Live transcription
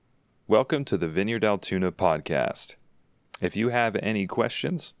Welcome to the Vineyard Altoona podcast. If you have any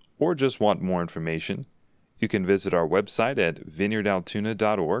questions or just want more information, you can visit our website at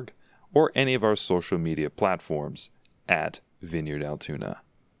vineyardaltoona.org or any of our social media platforms at Vineyard Altoona.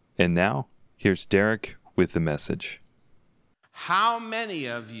 And now, here's Derek with the message. How many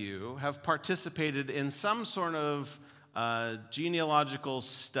of you have participated in some sort of genealogical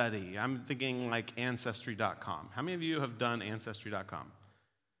study? I'm thinking like Ancestry.com. How many of you have done Ancestry.com?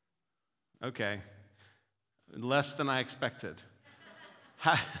 Okay, less than I expected.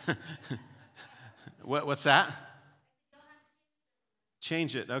 What's that?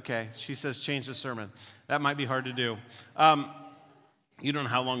 Change it. Okay, she says change the sermon. That might be hard to do. You don't know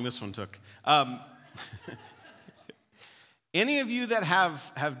how long this one took. Any of you that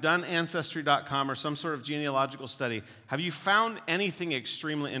have done Ancestry.com or some sort of genealogical study, have you found anything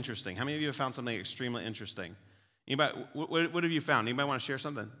extremely interesting? How many of you have found something extremely interesting? Anybody? What have you found? Anybody want to share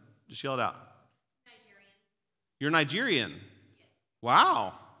something? Just yell it out. Nigerian. You're Nigerian? Yes.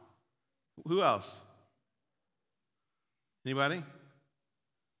 Wow. Who else? Anybody?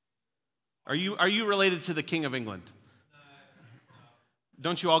 Are you related to the King of England? No.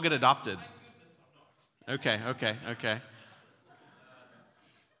 Don't you all get adopted? Okay.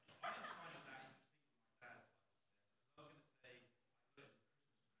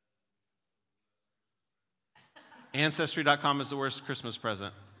 Ancestry.com is the worst Christmas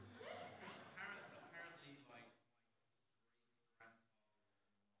present.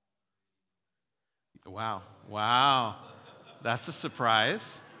 Wow. That's a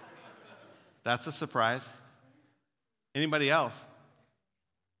surprise. Anybody else?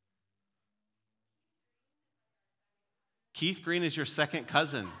 Keith Green is your second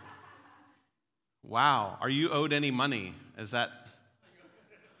cousin. Wow. Are you owed any money? Is that...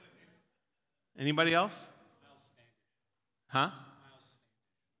 Anybody else? Huh?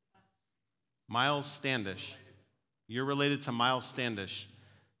 Miles Standish. You're related to Miles Standish.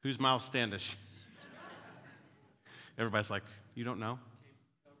 Who's Miles Standish? Everybody's like, you don't know?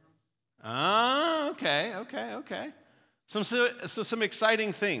 Oh, okay. Some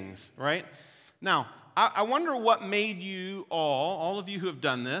exciting things, right? Now, I wonder what made you all of you who have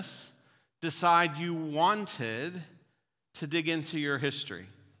done this, decide you wanted to dig into your history.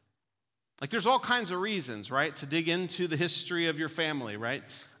 Like there's all kinds of reasons, right, to dig into the history of your family, right?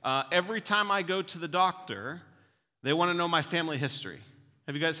 Every time I go to the doctor, they want to know my family history.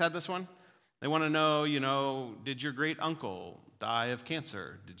 Have you guys had this one? They want to know, did your great uncle die of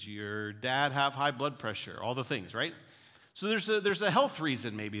cancer? Did your dad have high blood pressure? All the things, right? So there's a health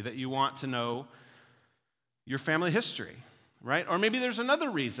reason maybe that you want to know your family history, right? Or maybe there's another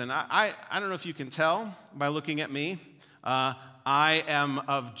reason. I don't know if you can tell by looking at me. I am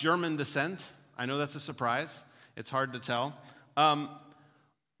of German descent. I know that's a surprise. It's hard to tell.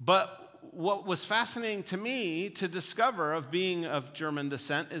 But what was fascinating to me to discover of being of German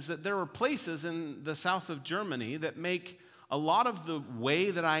descent is that there are places in the south of Germany that make a lot of the way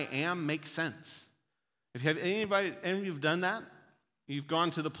that I am make sense. If you have any of you have done that, you've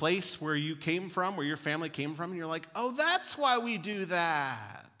gone to the place where you came from, where your family came from, and you're like, oh, that's why we do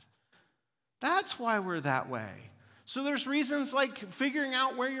that. That's why we're that way. So there's reasons like figuring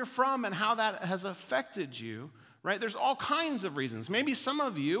out where you're from and how that has affected you, right? There's all kinds of reasons. Maybe some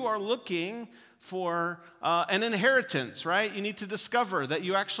of you are looking for an inheritance, right? You need to discover that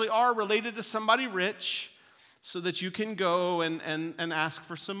you actually are related to somebody rich so that you can go and ask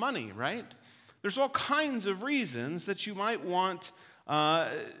for some money, right? There's all kinds of reasons that you might want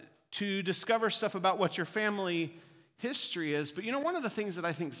to discover stuff about what your family history is. But one of the things that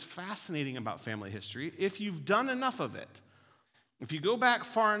I think is fascinating about family history, if you've done enough of it, if you go back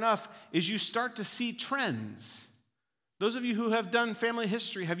far enough, is you start to see trends. Those of you who have done family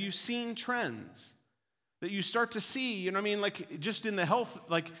history, have you seen trends that you start to see? Like just in the health,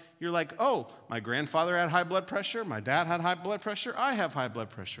 like you're like, oh, my grandfather had high blood pressure, my dad had high blood pressure, I have high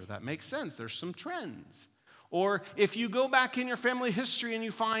blood pressure. That makes sense. There's some trends. Or if you go back in your family history and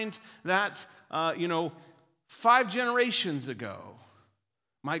you find that, 5 generations ago,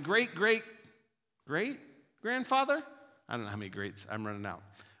 my great-great-great-grandfather, I don't know how many greats, I'm running out.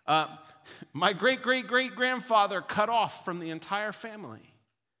 My great-great-great-grandfather cut off from the entire family.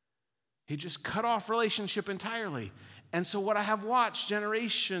 He just cut off relationship entirely. And so what I have watched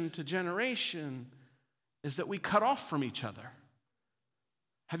generation to generation is that we cut off from each other.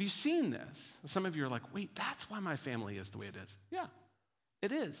 Have you seen this? Some of you are like, wait, that's why my family is the way it is. Yeah,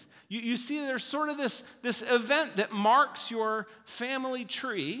 it is. You see there's sort of this event that marks your family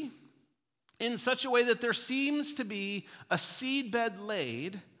tree in such a way that there seems to be a seedbed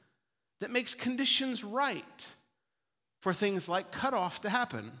laid that makes conditions right for things like cutoff to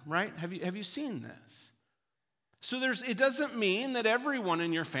happen, right? Have you seen this? So it doesn't mean that everyone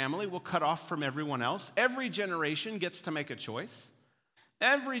in your family will cut off from everyone else. Every generation gets to make a choice.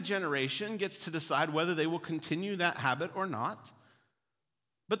 Every generation gets to decide whether they will continue that habit or not.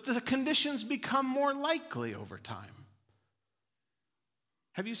 But the conditions become more likely over time.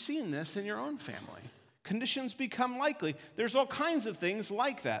 Have you seen this in your own family? Conditions become likely. There's all kinds of things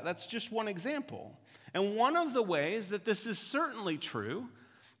like that. That's just one example. And one of the ways that this is certainly true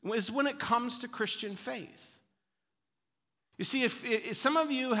is when it comes to Christian faith. You see, if some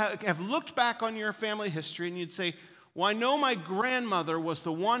of you have looked back on your family history and you'd say, well, I know my grandmother was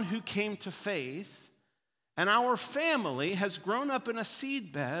the one who came to faith, and our family has grown up in a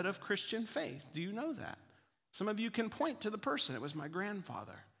seedbed of Christian faith. Do you know that? Some of you can point to the person. It was my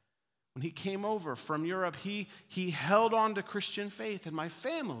grandfather. When he came over from Europe, he held on to Christian faith. And my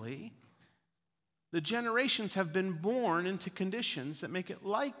family, the generations have been born into conditions that make it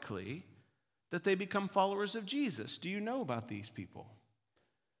likely that they become followers of Jesus. Do you know about these people?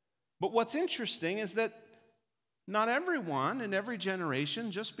 But what's interesting is that not everyone in every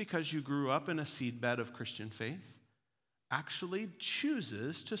generation, just because you grew up in a seedbed of Christian faith, actually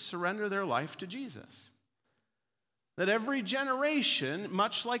chooses to surrender their life to Jesus. That every generation,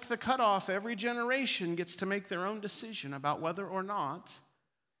 much like the cutoff, every generation gets to make their own decision about whether or not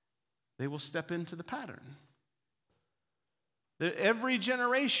they will step into the pattern. That every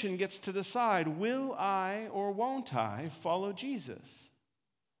generation gets to decide, will I or won't I follow Jesus?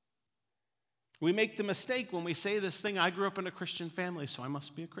 We make the mistake when we say this thing, I grew up in a Christian family, so I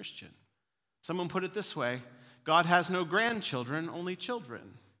must be a Christian. Someone put it this way, God has no grandchildren, only children.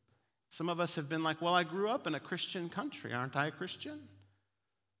 Some of us have been like, well, I grew up in a Christian country. Aren't I a Christian?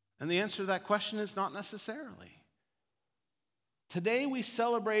 And the answer to that question is not necessarily. Today we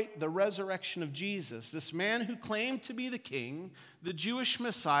celebrate the resurrection of Jesus, this man who claimed to be the king, the Jewish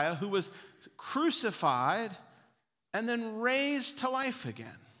Messiah, who was crucified and then raised to life again.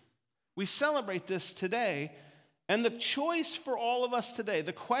 We celebrate this today, and the choice for all of us today,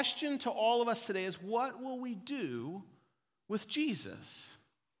 the question to all of us today is, what will we do with Jesus?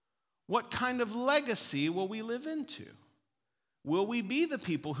 What kind of legacy will we live into? Will we be the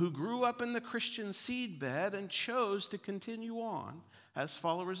people who grew up in the Christian seedbed and chose to continue on as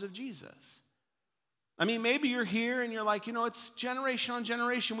followers of Jesus? I mean, maybe you're here and you're like, it's generation on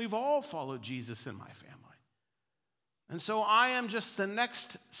generation. We've all followed Jesus in my family. And so I am just the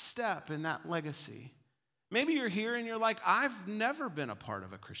next step in that legacy. Maybe you're here and you're like, I've never been a part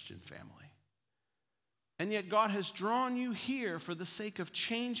of a Christian family. And yet God has drawn you here for the sake of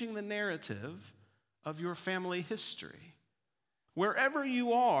changing the narrative of your family history. Wherever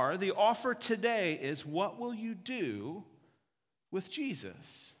you are, the offer today is, what will you do with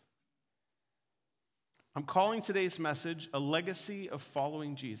Jesus? I'm calling today's message a legacy of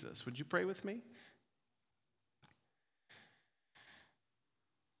following Jesus. Would you pray with me?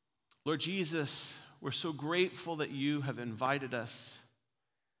 Lord Jesus, we're so grateful that you have invited us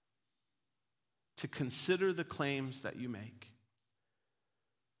to consider the claims that you make.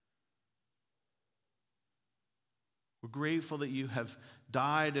 We're grateful that you have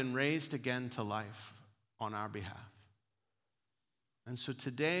died and raised again to life on our behalf. And so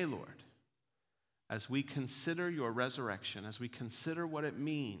today, Lord, as we consider your resurrection, as we consider what it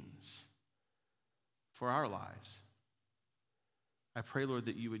means for our lives, I pray, Lord,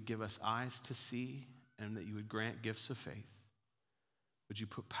 that you would give us eyes to see and that you would grant gifts of faith. Would you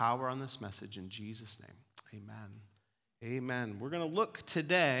put power on this message in Jesus' name? Amen. Amen. We're going to look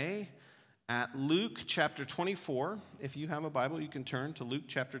today at Luke chapter 24. If you have a Bible, you can turn to Luke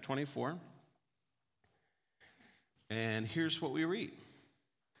chapter 24. And here's what we read.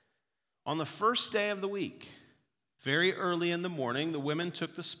 On the first day of the week, very early in the morning, the women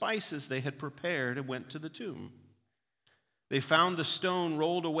took the spices they had prepared and went to the tomb. They found the stone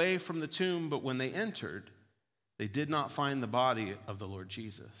rolled away from the tomb, but when they entered, they did not find the body of the Lord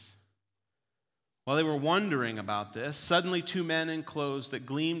Jesus. While they were wondering about this, suddenly two men in clothes that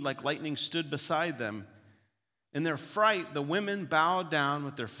gleamed like lightning stood beside them. In their fright, the women bowed down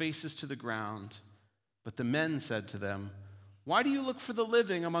with their faces to the ground. But the men said to them, "Why do you look for the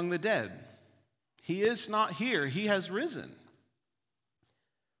living among the dead? He is not here, he has risen.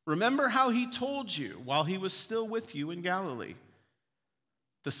 Remember how he told you while he was still with you in Galilee.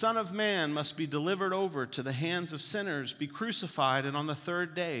 The Son of Man must be delivered over to the hands of sinners, be crucified, and on the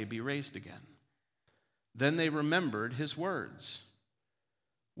third day be raised again." Then they remembered his words.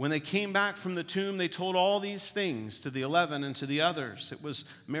 When they came back from the tomb, they told all these things to the 11 and to the others. It was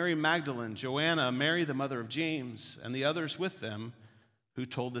Mary Magdalene, Joanna, Mary the mother of James, and the others with them who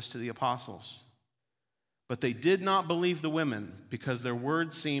told this to the apostles. But they did not believe the women because their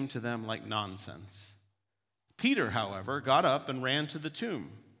words seemed to them like nonsense. Peter, however, got up and ran to the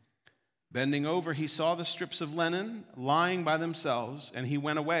tomb. Bending over, he saw the strips of linen lying by themselves, and he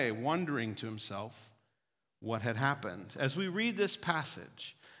went away, wondering to himself what had happened. As we read this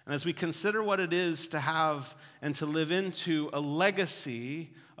passage, and as we consider what it is to have and to live into a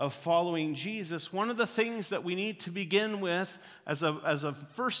legacy of following Jesus, one of the things that we need to begin with as of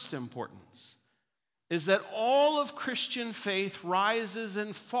first importance is that all of Christian faith rises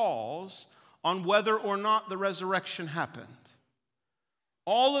and falls on whether or not the resurrection happened.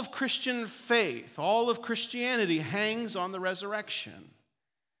 All of Christian faith, all of Christianity hangs on the resurrection.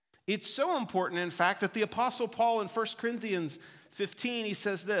 It's so important, in fact, that the Apostle Paul in 1 Corinthians 15, he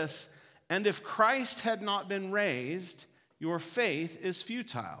says this, "And if Christ had not been raised, your faith is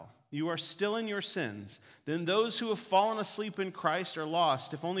futile. You are still in your sins. Then those who have fallen asleep in Christ are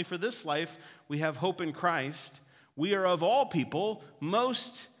lost. If only for this life we have hope in Christ, we are of all people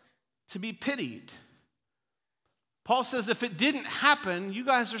most to be pitied." Paul says if it didn't happen, you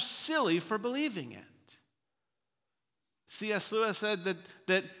guys are silly for believing it. C.S. Lewis said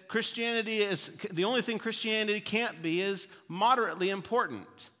that Christianity is, the only thing Christianity can't be is moderately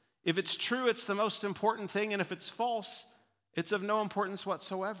important. If it's true, it's the most important thing, and if it's false, it's of no importance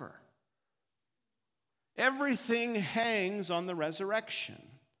whatsoever. Everything hangs on the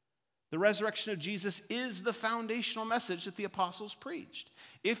resurrection. The resurrection of Jesus is the foundational message that the apostles preached.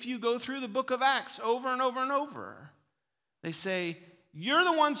 If you go through the book of Acts over and over and over, they say, you're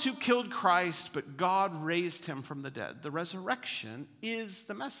the ones who killed Christ, but God raised him from the dead. The resurrection is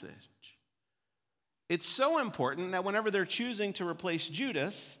the message. It's so important that whenever they're choosing to replace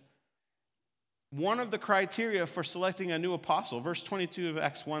Judas, one of the criteria for selecting a new apostle, verse 22 of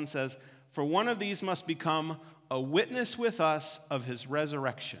Acts 1 says, "For one of these must become a witness with us of his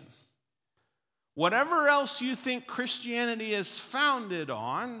resurrection." Whatever else you think Christianity is founded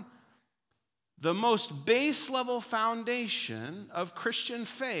on, the most base level foundation of Christian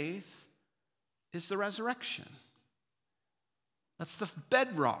faith is the resurrection. That's the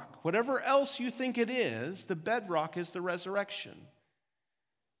bedrock. Whatever else you think it is, the bedrock is the resurrection.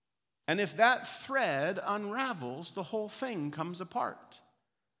 And if that thread unravels, the whole thing comes apart.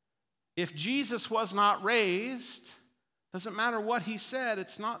 If Jesus was not raised, doesn't matter what he said,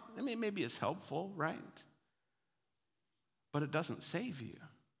 it's not, I mean, maybe it's helpful, right? But it doesn't save you.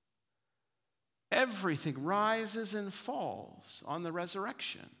 Everything rises and falls on the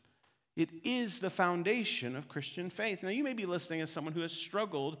resurrection. It is the foundation of Christian faith. Now, you may be listening as someone who has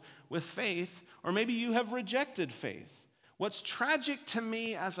struggled with faith, or maybe you have rejected faith. What's tragic to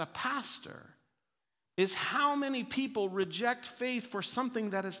me as a pastor is how many people reject faith for something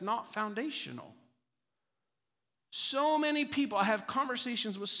that is not foundational. So many people, I have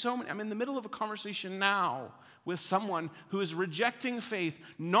conversations with so many, I'm in the middle of a conversation now with someone who is rejecting faith,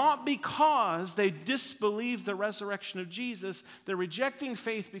 not because they disbelieve the resurrection of Jesus, they're rejecting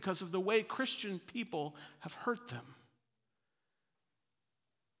faith because of the way Christian people have hurt them.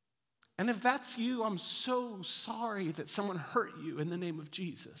 And if that's you, I'm so sorry that someone hurt you in the name of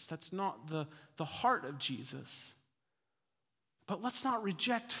Jesus. That's not the heart of Jesus. But let's not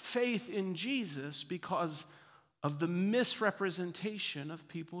reject faith in Jesus because of the misrepresentation of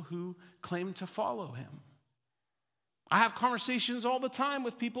people who claim to follow him. I have conversations all the time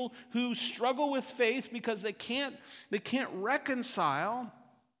with people who struggle with faith because they can't reconcile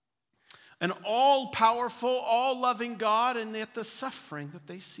an all-powerful, all-loving God and yet the suffering that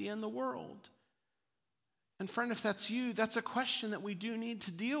they see in the world. And friend, if that's you, that's a question that we do need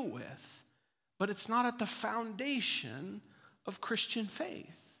to deal with. But it's not at the foundation of Christian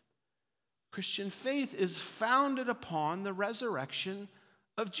faith. Christian faith is founded upon the resurrection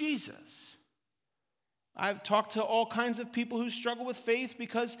of Jesus. I've talked to all kinds of people who struggle with faith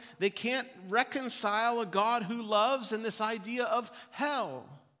because they can't reconcile a God who loves and this idea of hell.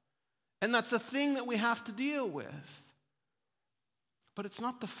 And that's a thing that we have to deal with. But it's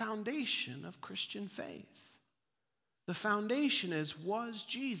not the foundation of Christian faith. The foundation is, was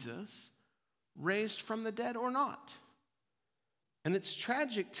Jesus raised from the dead or not? And it's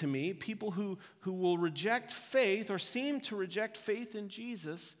tragic to me, people who will reject faith or seem to reject faith in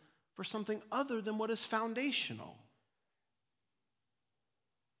Jesus for something other than what is foundational.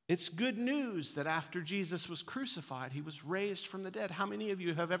 It's good news that after Jesus was crucified, he was raised from the dead. How many of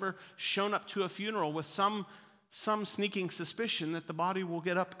you have ever shown up to a funeral with some sneaking suspicion that the body will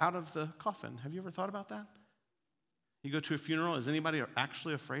get up out of the coffin? Have you ever thought about that? You go to a funeral, is anybody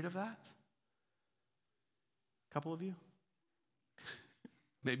actually afraid of that? A couple of you?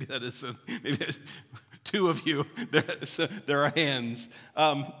 Maybe that is maybe two of you. There are hands.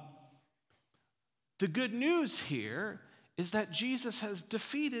 The good news here is that Jesus has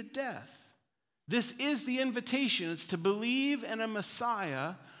defeated death. This is the invitation. It's to believe in a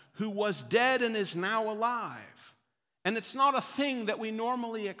Messiah who was dead and is now alive. And it's not a thing that we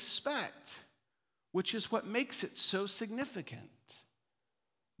normally expect, which is what makes it so significant.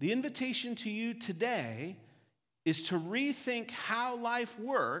 The invitation to you today is to rethink how life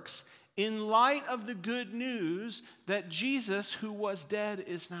works in light of the good news that Jesus, who was dead,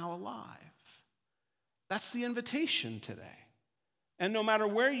 is now alive. That's the invitation today. And no matter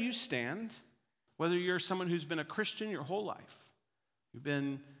where you stand, whether you're someone who's been a Christian your whole life, you've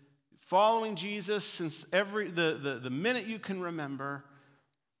been following Jesus since the minute you can remember,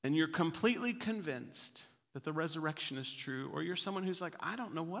 and you're completely convinced that the resurrection is true, or you're someone who's like, I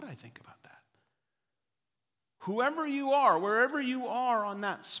don't know what I think about that. Whoever you are, wherever you are on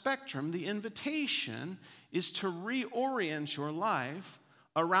that spectrum, the invitation is to reorient your life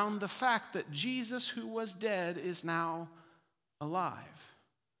around the fact that Jesus, who was dead, is now alive.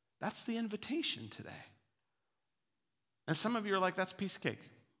 That's the invitation today. And some of you are like, that's a piece of cake.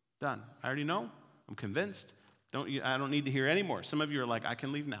 Done. I already know. I'm convinced. I don't need to hear any more. Some of you are like, I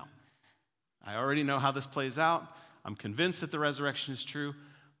can leave now. I already know how this plays out. I'm convinced that the resurrection is true.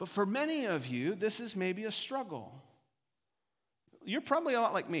 But for many of you, this is maybe a struggle. You're probably a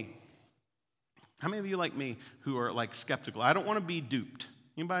lot like me. How many of you like me who are like skeptical? I don't want to be duped.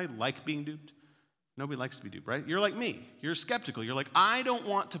 Anybody like being duped? Nobody likes to be duped, right? You're like me. You're skeptical. You're like, I don't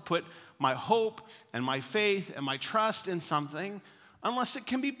want to put my hope and my faith and my trust in something unless it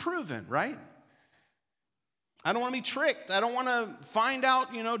can be proven, right? I don't want to be tricked. I don't want to find out,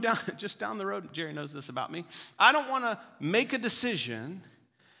 just down the road. Jerry knows this about me. I don't want to make a decision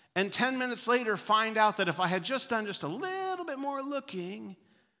and 10 minutes later find out that if I had just done just a little bit more looking,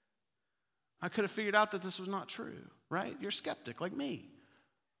 I could have figured out that this was not true, right? You're a skeptic like me.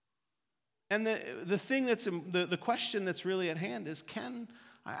 And the question that's really at hand is, can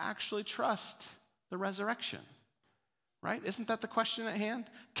I actually trust the resurrection? Right? Isn't that the question at hand?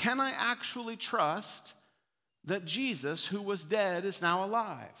 Can I actually trust that Jesus, who was dead, is now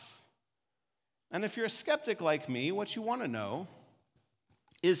alive? And if you're a skeptic like me, what you want to know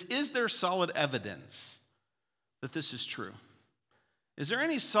is there solid evidence that this is true? Is there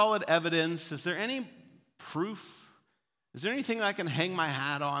any solid evidence? Is there any proof? Is there anything that I can hang my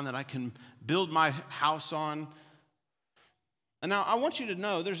hat on, that I can build my house on? And now I want you to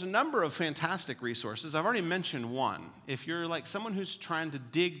know there's a number of fantastic resources. I've already mentioned one. If you're like someone who's trying to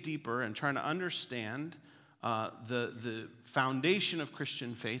dig deeper and trying to understand the foundation of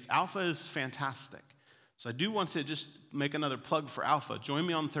Christian faith, Alpha is fantastic. So I do want to just make another plug for Alpha. Join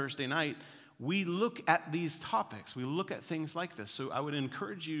me on Thursday night. We look at these topics. We look at things like this. So I would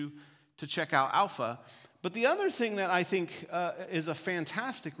encourage you to check out Alpha. But the other thing that I think is a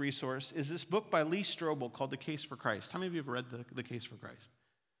fantastic resource is this book by Lee Strobel called The Case for Christ. How many of you have read The Case for Christ?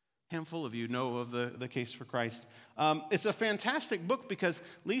 A handful of you know of the Case for Christ. It's a fantastic book because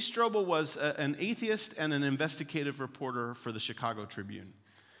Lee Strobel was an atheist and an investigative reporter for the Chicago Tribune.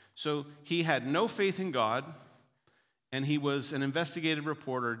 So he had no faith in God, and he was an investigative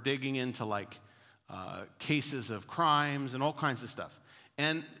reporter digging into cases of crimes and all kinds of stuff.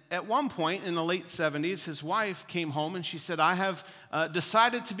 And at one point in the late 70s, his wife came home and she said, I have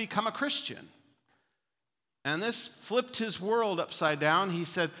decided to become a Christian. And this flipped his world upside down. He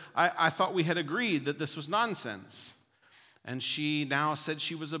said, I thought we had agreed that this was nonsense. And she now said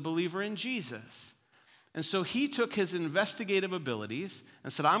she was a believer in Jesus. And so he took his investigative abilities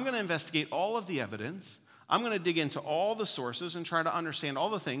and said, I'm going to investigate all of the evidence. I'm going to dig into all the sources and try to understand all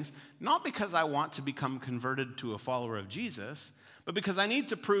the things, not because I want to become converted to a follower of Jesus, but because I need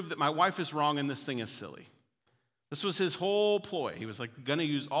to prove that my wife is wrong and this thing is silly. This was his whole ploy. He was going to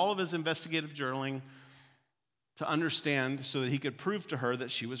use all of his investigative journaling to understand so that he could prove to her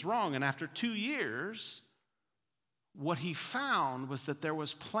that she was wrong. And after 2 years, what he found was that there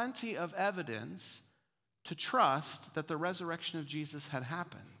was plenty of evidence to trust that the resurrection of Jesus had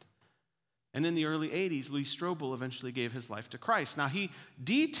happened. And in the early 80s, Lee Strobel eventually gave his life to Christ. Now, he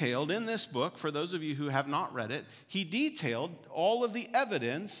detailed in this book, for those of you who have not read it, he detailed all of the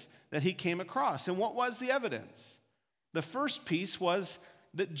evidence that he came across. And what was the evidence? The first piece was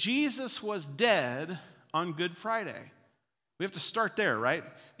that Jesus was dead on Good Friday. We have to start there, right?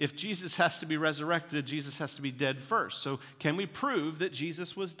 If Jesus has to be resurrected, Jesus has to be dead first. So can we prove that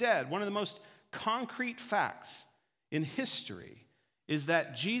Jesus was dead? One of the most concrete facts in history is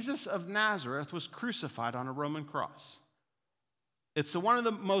that Jesus of Nazareth was crucified on a Roman cross. It's one of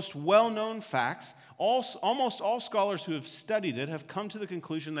the most well-known facts. Almost all scholars who have studied it have come to the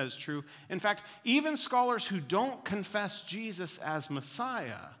conclusion that it's true. In fact, even scholars who don't confess Jesus as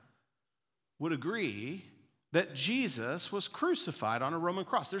Messiah would agree that Jesus was crucified on a Roman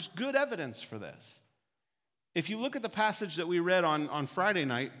cross. There's good evidence for this. If you look at the passage that we read on Friday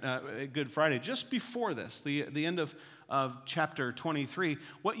night, Good Friday, just before this, the end of chapter 23,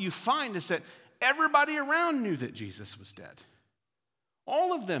 what you find is that everybody around knew that Jesus was dead.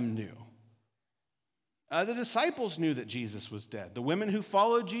 All of them knew. The disciples knew that Jesus was dead. The women who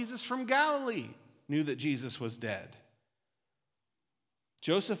followed Jesus from Galilee knew that Jesus was dead.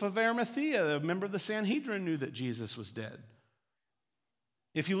 Joseph of Arimathea, a member of the Sanhedrin, knew that Jesus was dead.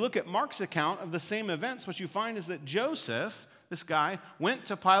 If you look at Mark's account of the same events, what you find is that Joseph, this guy, went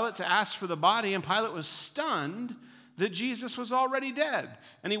to Pilate to ask for the body, and Pilate was stunned that Jesus was already dead.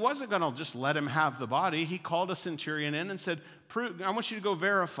 And he wasn't going to just let him have the body. He called a centurion in and said, I want you to go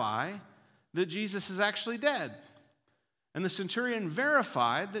verify that Jesus is actually dead. And the centurion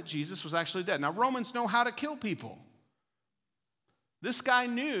verified that Jesus was actually dead. Now, Romans know how to kill people. This guy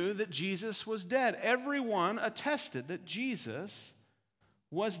knew that Jesus was dead. Everyone attested that Jesus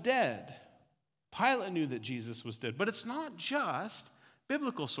was dead. Pilate knew that Jesus was dead. But it's not just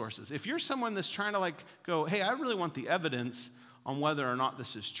biblical sources. If you're someone that's trying to go, hey, I really want the evidence on whether or not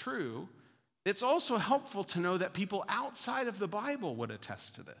this is true, it's also helpful to know that people outside of the Bible would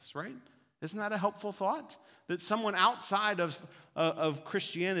attest to this, right? Isn't that a helpful thought? That someone outside of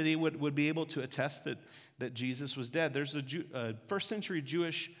Christianity would be able to attest that Jesus was dead. There's a first century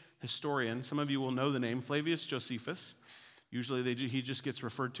Jewish historian, some of you will know the name, Flavius Josephus. Usually he just gets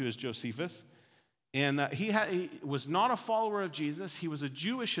referred to as Josephus. And he was not a follower of Jesus. He was a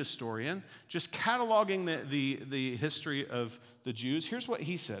Jewish historian, just cataloging the history of the Jews. Here's what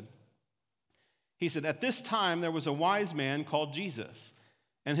he said. He said, at this time there was a wise man called Jesus,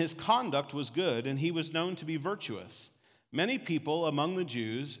 and his conduct was good, and he was known to be virtuous. Many people among the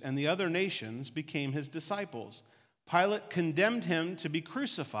Jews and the other nations became his disciples. Pilate condemned him to be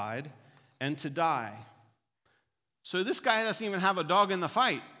crucified and to die. So this guy doesn't even have a dog in the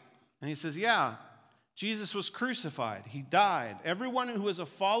fight. And he says, yeah, Jesus was crucified. He died. Everyone who was a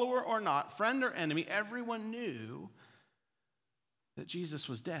follower or not, friend or enemy, everyone knew that Jesus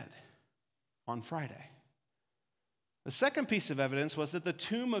was dead on Friday. The second piece of evidence was that the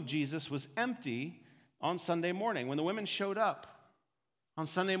tomb of Jesus was empty on Sunday morning. When the women showed up on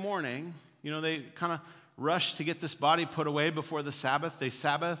Sunday morning, they kind of rushed to get this body put away before the Sabbath. They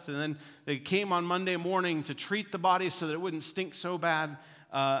Sabbathed, and then they came on Monday morning to treat the body so that it wouldn't stink so bad.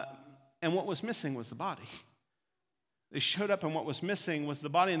 And what was missing was the body. They showed up, and what was missing was the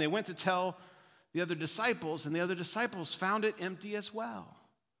body. And they went to tell the other disciples, and the other disciples found it empty as well.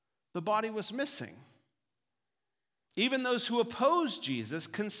 The body was missing. Even those who opposed Jesus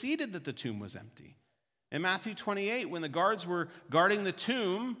conceded that the tomb was empty. In Matthew 28, when the guards were guarding the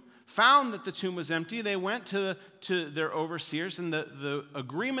tomb, found that the tomb was empty, they went to their overseers, and the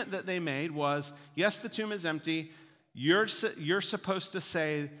agreement that they made was, yes, the tomb is empty. You're supposed to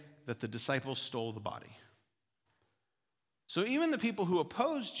say that the disciples stole the body. So even the people who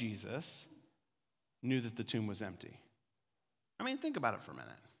opposed Jesus knew that the tomb was empty. I mean, think about it for a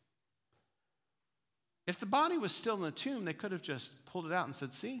minute. If the body was still in the tomb, they could have just pulled it out and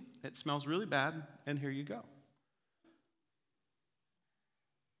said, see, it smells really bad, and here you go.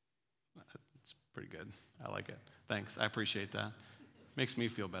 It's pretty good. I like it. Thanks. I appreciate that. Makes me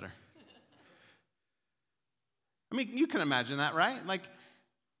feel better. I mean, you can imagine that, right?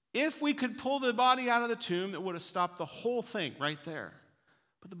 If we could pull the body out of the tomb, it would have stopped the whole thing right there.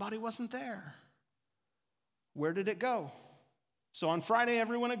 But the body wasn't there. Where did it go? So on Friday,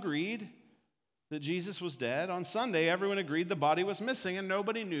 everyone agreed that Jesus was dead. On Sunday, everyone agreed the body was missing, and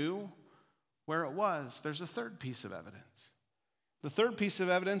nobody knew where it was. There's a third piece of evidence. The third piece of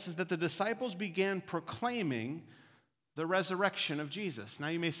evidence is that the disciples began proclaiming the resurrection of Jesus. Now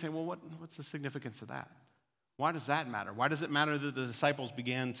you may say, well, what's the significance of that? Why does that matter? Why does it matter that the disciples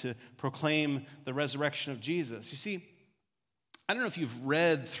began to proclaim the resurrection of Jesus? You see, I don't know if you've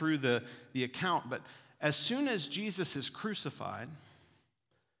read through the account, but as soon as Jesus is crucified,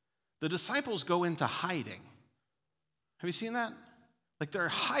 the disciples go into hiding. Have you seen that? They're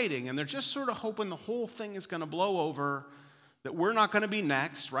hiding, and they're just sort of hoping the whole thing is going to blow over, that we're not going to be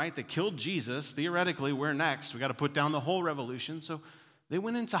next, right? They killed Jesus. Theoretically, we're next. We got to put down the whole revolution. So they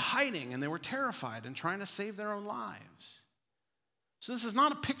went into hiding, and they were terrified and trying to save their own lives. So this is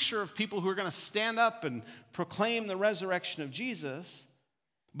not a picture of people who are going to stand up and proclaim the resurrection of Jesus,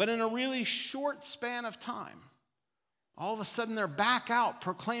 but in a really short span of time, all of a sudden they're back out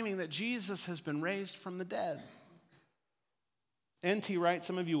proclaiming that Jesus has been raised from the dead. N.T. Wright,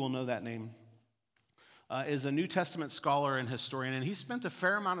 some of you will know that name, is a New Testament scholar and historian, and he spent a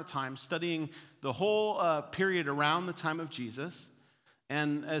fair amount of time studying the whole period around the time of Jesus.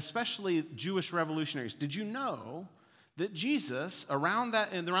 and especially Jewish revolutionaries. Did you know that Jesus, around the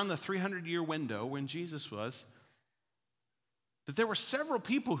 300-year window when Jesus was, that there were several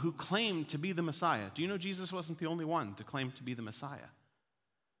people who claimed to be the Messiah? Do you know Jesus wasn't the only one to claim to be the Messiah?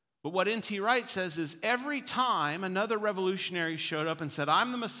 But what N.T. Wright says is every time another revolutionary showed up and said,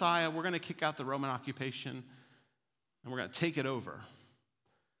 I'm the Messiah, we're going to kick out the Roman occupation, and we're going to take it over.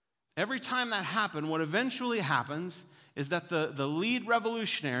 Every time that happened, what eventually happens is that the lead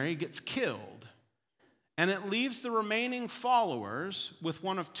revolutionary gets killed, and it leaves the remaining followers with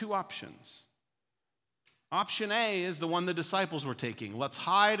one of two options. Option A is the one the disciples were taking. Let's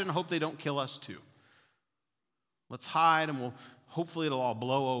hide and hope they don't kill us too. Let's hide and hopefully it'll all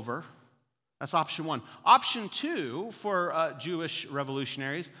blow over. That's option one. Option two for Jewish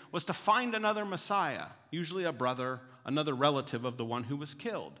revolutionaries was to find another Messiah, usually a brother, another relative of the one who was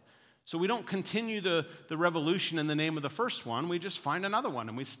killed. So we don't continue the revolution in the name of the first one. We just find another one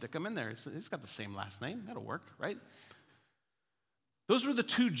and we stick him in there. He's got the same last name. That'll work, right? Those were the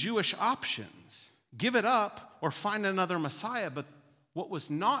two Jewish options. Give it up or find another Messiah. But what was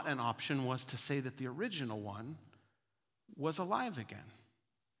not an option was to say that the original one was alive again.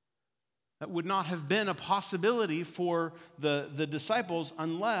 That would not have been a possibility for the disciples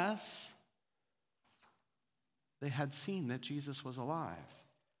unless they had seen that Jesus was alive.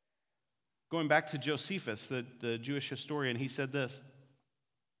 Going back to Josephus, the Jewish historian, he said this.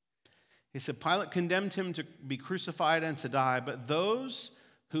 He said, Pilate condemned him to be crucified and to die, but those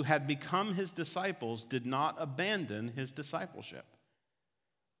who had become his disciples did not abandon his discipleship.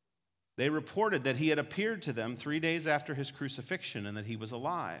 They reported that he had appeared to them 3 days after his crucifixion and that he was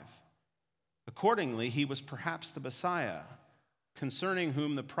alive. Accordingly, he was perhaps the Messiah, concerning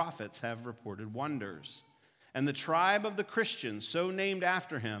whom the prophets have reported wonders. And the tribe of the Christians, so named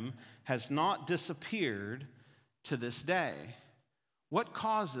after him, has not disappeared to this day. What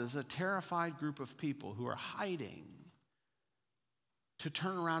causes a terrified group of people who are hiding to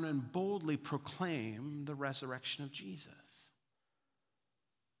turn around and boldly proclaim the resurrection of Jesus?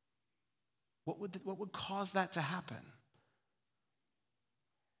 What would cause that to happen?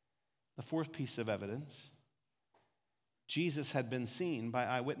 The fourth piece of evidence, Jesus had been seen by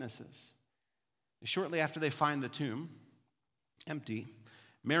eyewitnesses. Shortly after they find the tomb empty,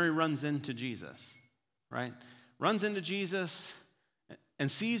 Mary runs into Jesus, right? Runs into Jesus and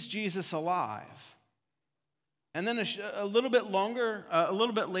sees Jesus alive. And then a little bit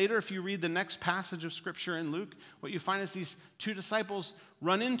later, if you read the next passage of Scripture in Luke, what you find is these two disciples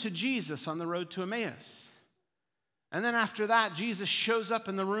run into Jesus on the road to Emmaus. And then after that, Jesus shows up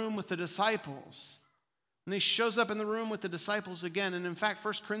in the room with the disciples. And he shows up in the room with the disciples again. And in fact,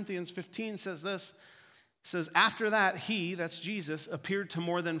 1 Corinthians 15 says this. It says, after that, he, that's Jesus, appeared to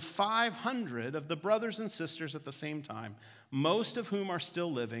more than 500 of the brothers and sisters at the same time, most of whom are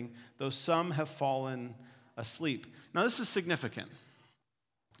still living, though some have fallen asleep. Now, this is significant.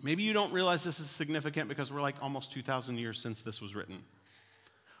 Maybe you don't realize this is significant because we're like almost 2,000 years since this was written.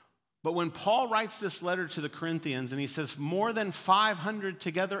 But when Paul writes this letter to the Corinthians and he says more than 500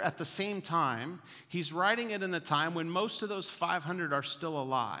 together at the same time, he's writing it in a time when most of those 500 are still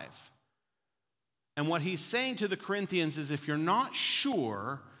alive. And what he's saying to the Corinthians is if you're not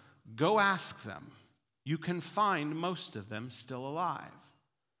sure, go ask them. You can find most of them still alive.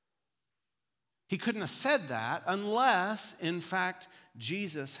 He couldn't have said that unless, in fact,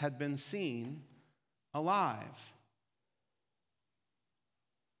 Jesus had been seen alive.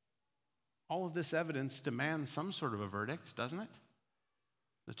 All of this evidence demands some sort of a verdict, doesn't it?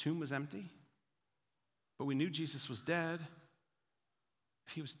 The tomb was empty, but we knew Jesus was dead.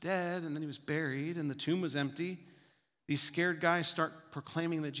 If he was dead and then he was buried and the tomb was empty, these scared guys start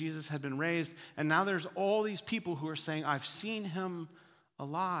proclaiming that Jesus had been raised, and now there's all these people who are saying, I've seen him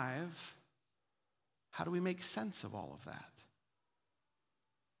alive. How do we make sense of all of that?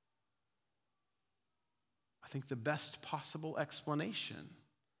 I think the best possible explanation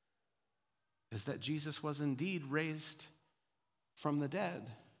is that Jesus was indeed raised from the dead.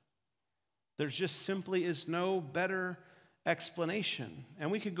 There just simply is no better explanation.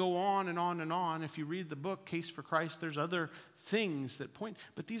 And we could go on and on and on. If you read the book, Case for Christ, there's other things that point,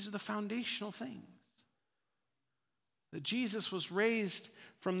 but these are the foundational things. That Jesus was raised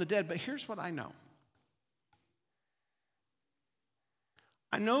from the dead. But here's what I know.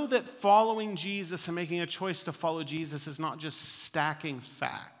 I know that following Jesus and making a choice to follow Jesus is not just stacking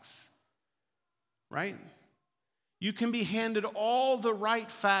facts. Right? You can be handed all the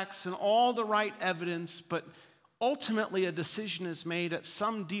right facts and all the right evidence, but ultimately a decision is made at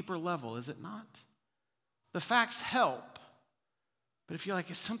some deeper level, is it not? The facts help, but if you're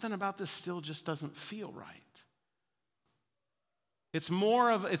like, something about this still just doesn't feel right. It's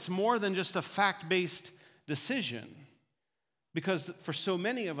more than just a fact-based decision. Because for so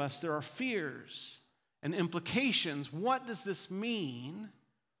many of us, there are fears and implications. What does this mean?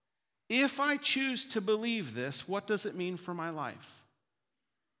 If I choose to believe this, what does it mean for my life?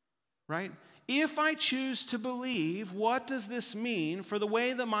 Right? If I choose to believe, what does this mean for the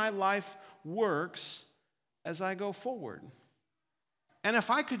way that my life works as I go forward? And if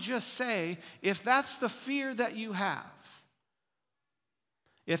I could just say, if that's the fear that you have,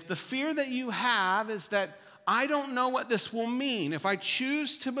 if the fear that you have is that I don't know what this will mean, if I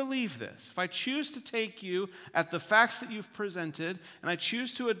choose to believe this, if I choose to take you at the facts that you've presented, and I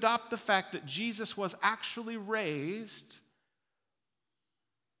choose to adopt the fact that Jesus was actually raised,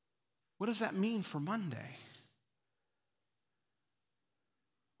 what does that mean for Monday?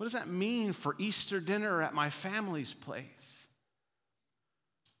 What does that mean for Easter dinner at my family's place?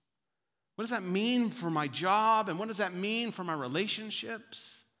 What does that mean for my job? And what does that mean for my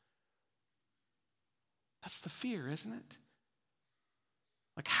relationships? That's the fear, isn't it?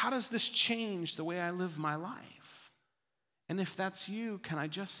 Like, how does this change the way I live my life? And if that's you, can I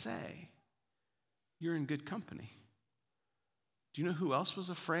just say, you're in good company. Do you know who else was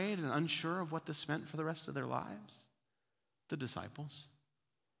afraid and unsure of what this meant for the rest of their lives? The disciples.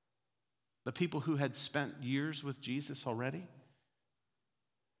 The people who had spent years with Jesus already.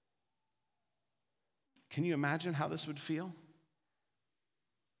 Can you imagine how this would feel?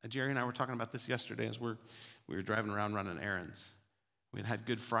 Jerry and I were talking about this yesterday as we were driving around running errands. We had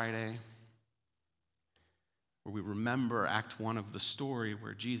Good Friday, where we remember Act 1 of the story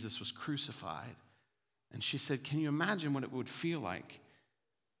where Jesus was crucified. And she said, can you imagine what it would feel like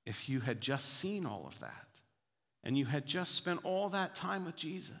if you had just seen all of that and you had just spent all that time with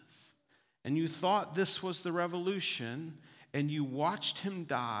Jesus and you thought this was the revolution and you watched him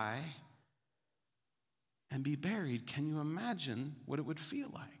die and be buried? Can you imagine what it would feel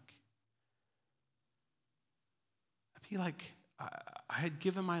like? I'd be like, I had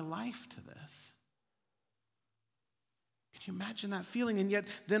given my life to this. Can you imagine that feeling? And yet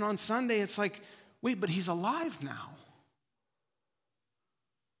then on Sunday it's like, wait, but he's alive now.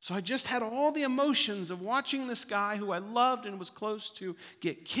 So I just had all the emotions of watching this guy who I loved and was close to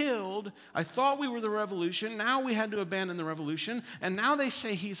get killed. I thought we were the revolution. Now we had to abandon the revolution. And now they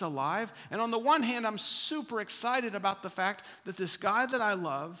say he's alive. And on the one hand, I'm super excited about the fact that this guy that I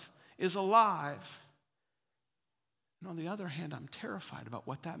love is alive. And on the other hand, I'm terrified about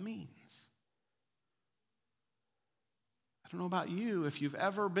what that means. I don't know about you, if you've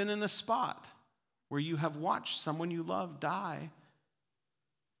ever been in a spot where you have watched someone you love die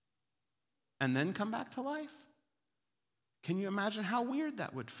and then come back to life. Can you imagine how weird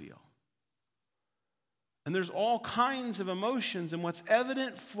that would feel? And there's all kinds of emotions, and what's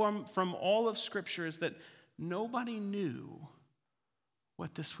evident from all of Scripture is that nobody knew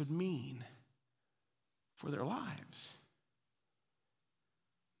what this would mean for their lives.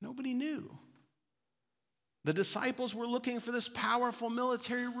 Nobody knew. The disciples were looking for this powerful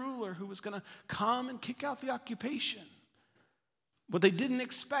military ruler who was going to come and kick out the occupation. What they didn't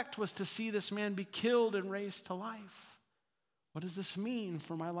expect was to see this man be killed and raised to life. What does this mean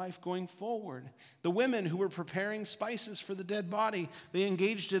for my life going forward? The women who were preparing spices for the dead body, they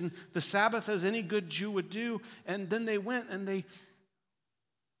engaged in the Sabbath as any good Jew would do, and then they went and they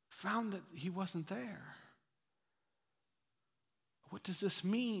found that he wasn't there. What does this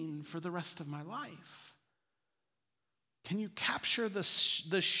mean for the rest of my life? Can you capture the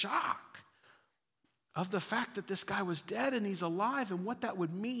shock of the fact that this guy was dead and he's alive and what that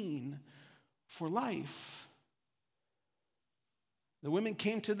would mean for life? The women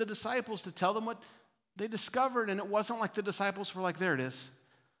came to the disciples to tell them what they discovered, and it wasn't like the disciples were like, there it is.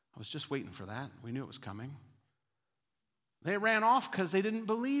 I was just waiting for that. We knew it was coming. They ran off because they didn't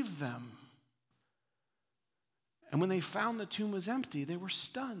believe them. And when they found the tomb was empty, they were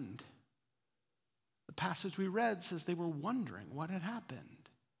stunned. The passage we read says they were wondering what had happened.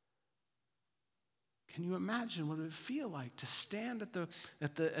 Can you imagine what it would feel like to stand at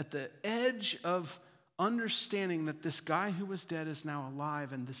the edge of understanding that this guy who was dead is now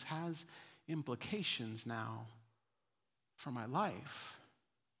alive, and this has implications now for my life?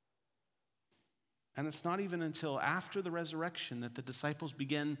 And it's not even until after the resurrection that the disciples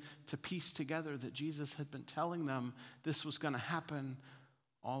begin to piece together that Jesus had been telling them this was going to happen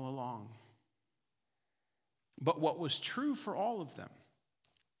all along. But what was true for all of them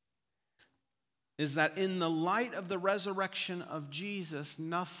is that in the light of the resurrection of Jesus,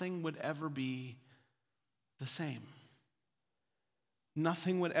 nothing would ever be the same.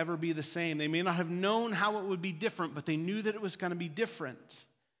 Nothing would ever be the same. They may not have known how it would be different, but they knew that it was going to be different.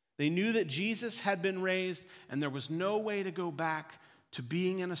 They knew that Jesus had been raised, and there was no way to go back to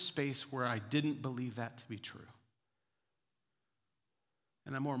being in a space where I didn't believe that to be true.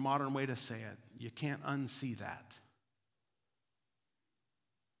 And a more modern way to say it, you can't unsee that.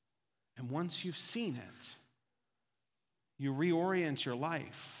 And once you've seen it, you reorient your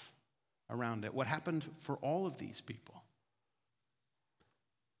life around it. What happened for all of these people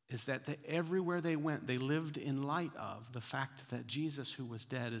is that everywhere they went, they lived in light of the fact that Jesus, who was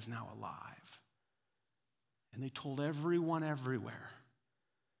dead, is now alive. And they told everyone everywhere,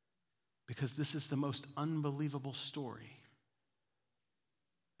 because this is the most unbelievable story.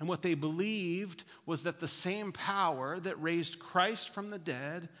 And what they believed was that the same power that raised Christ from the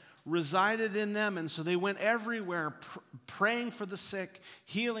dead resided in them. And so they went everywhere praying for the sick,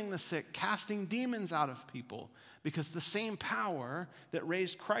 healing the sick, casting demons out of people, because the same power that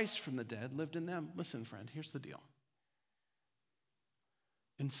raised Christ from the dead lived in them. Listen, friend, here's the deal.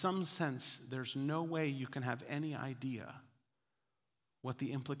 In some sense, there's no way you can have any idea what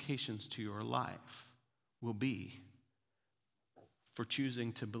the implications to your life will be for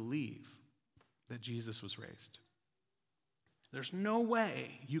choosing to believe that Jesus was raised. There's no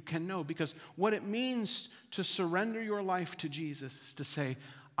way you can know, because what it means to surrender your life to Jesus is to say,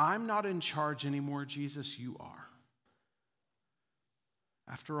 I'm not in charge anymore, Jesus, you are.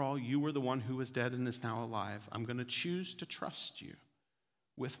 After all, you were the one who was dead and is now alive. I'm going to choose to trust you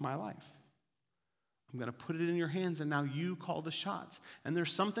with my life. I'm going to put it in your hands, and now you call the shots. And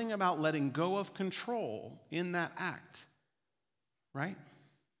there's something about letting go of control in that act, right?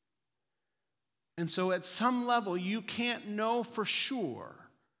 And so at some level, you can't know for sure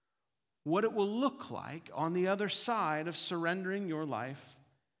what it will look like on the other side of surrendering your life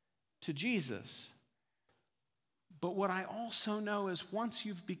to Jesus. But what I also know is once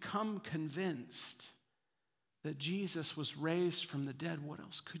you've become convinced that Jesus was raised from the dead, what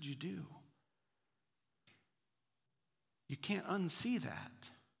else could you do? You can't unsee that.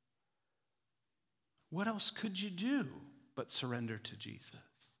 What else could you do but surrender to Jesus?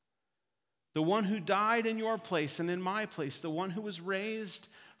 The one who died in your place and in my place, the one who was raised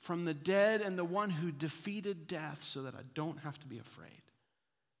from the dead, and the one who defeated death so that I don't have to be afraid,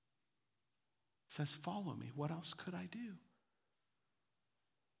 says, follow me. What else could I do?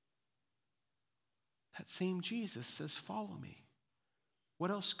 That same Jesus says, follow me.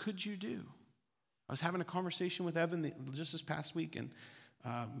 What else could you do? I was having a conversation with Evan just this past week, and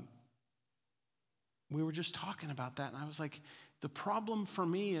we were just talking about that, and I was like, the problem for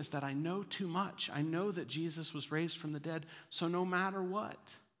me is that I know too much. I know that Jesus was raised from the dead, so no matter what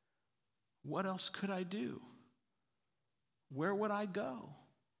else could I do? Where would I go?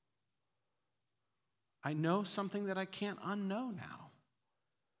 I know something that I can't unknow now.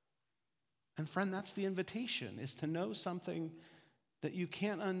 And friend, that's the invitation, is to know something that you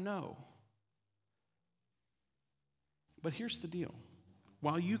can't unknow. But here's the deal.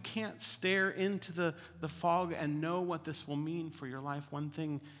 While you can't stare into the fog and know what this will mean for your life, one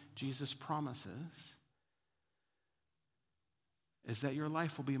thing Jesus promises is that your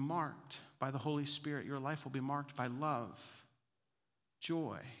life will be marked by the Holy Spirit. Your life will be marked by love,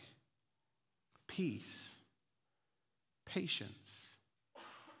 joy, peace, patience,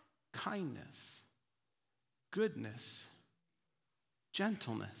 kindness, goodness,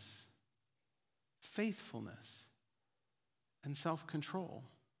 gentleness, faithfulness, and self-control.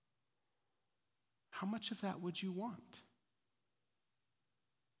 How much of that would you want?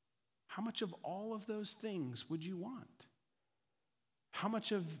 How much of all of those things would you want? How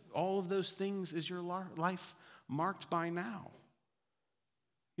much of all of those things is your life marked by now?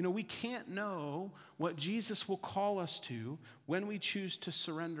 You know, we can't know what Jesus will call us to when we choose to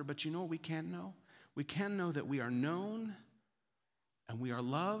surrender, but you know what we can know? We can know that we are known and we are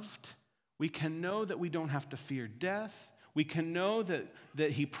loved. We can know that we don't have to fear death. We can know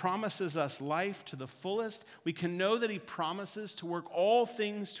that he promises us life to the fullest. We can know that he promises to work all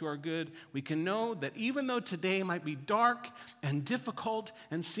things to our good. We can know that even though today might be dark and difficult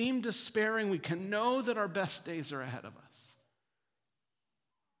and seem despairing, we can know that our best days are ahead of us.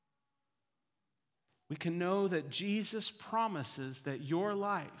 We can know that Jesus promises that your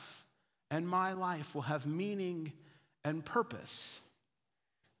life and my life will have meaning and purpose.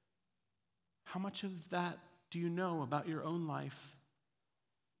 How much of that do you know about your own life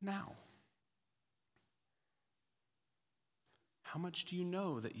now? How much do you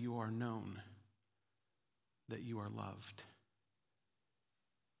know that you are known, that you are loved,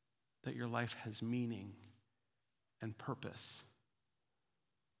 that your life has meaning and purpose,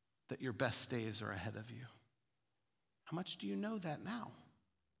 that your best days are ahead of you? How much do you know that now?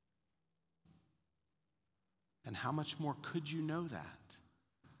 And how much more could you know that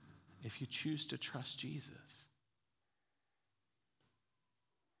if you choose to trust Jesus.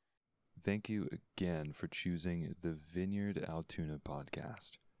 Thank you again for choosing the Vineyard Altoona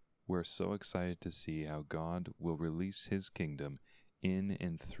podcast. We're so excited to see how God will release his kingdom in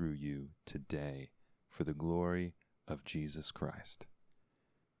and through you today for the glory of Jesus Christ.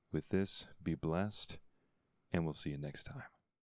 With this, be blessed, and we'll see you next time.